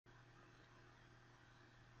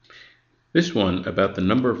This one, about the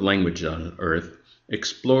number of languages on Earth,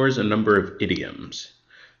 explores a number of idioms.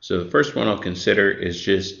 So the first one I'll consider is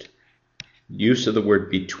just use of the word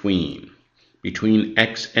between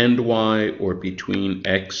X and Y, or between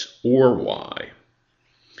X or Y.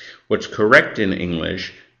 What's correct in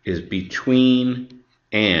English is between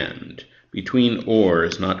and. Between or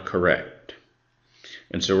is not correct.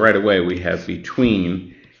 And so right away we have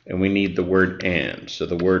between, and we need the word and. So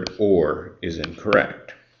the word or is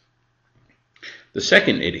incorrect. The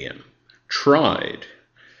second idiom, tried.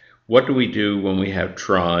 What do we do when we have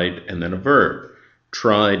tried and then a verb?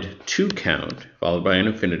 Tried to count, followed by an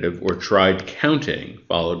infinitive, or tried counting,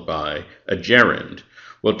 followed by a gerund.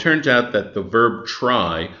 Well, it turns out that the verb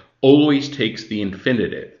try always takes the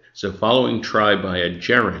infinitive. So following try by a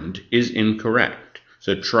gerund is incorrect.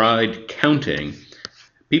 So tried counting,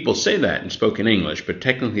 people say that in spoken English, but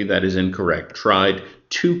technically that is incorrect. Tried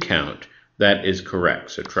to count, that is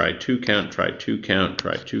correct. So tried to count, tried to count,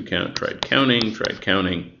 tried to count, tried counting, tried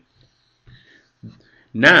counting.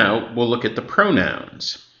 Now we'll look at the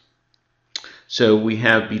pronouns. So we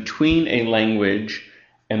have between a language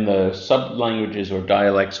and the sub-languages or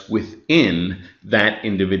dialects within that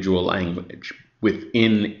individual language,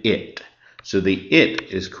 within it. So the it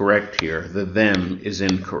is correct here, the them is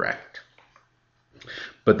incorrect.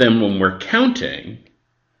 But then when we're counting,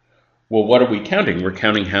 well, what are we counting? We're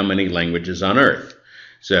counting how many languages on Earth.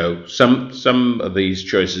 So some of these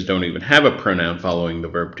choices don't even have a pronoun following the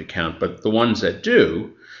verb to count, but the ones that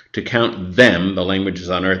do, to count them, the languages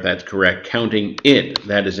on Earth, that's correct. Counting it,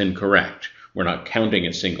 that is incorrect. We're not counting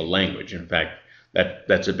a single language. In fact,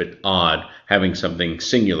 that's a bit odd, having something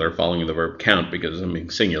singular following the verb count, because something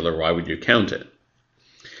singular, why would you count it?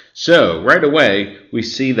 So right away, we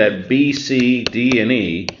see that B, C, D, and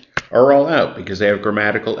E are all out because they have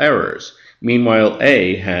grammatical errors. Meanwhile,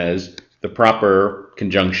 A has the proper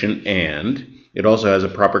conjunction and. It also has a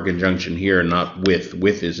proper conjunction here, not with.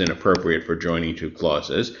 With is inappropriate for joining two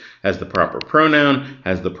clauses. Has the proper pronoun,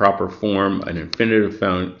 has the proper form, an infinitive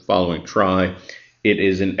following try. It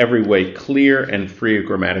is in every way clear and free of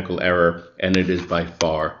grammatical error, and it is by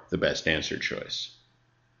far the best answer choice.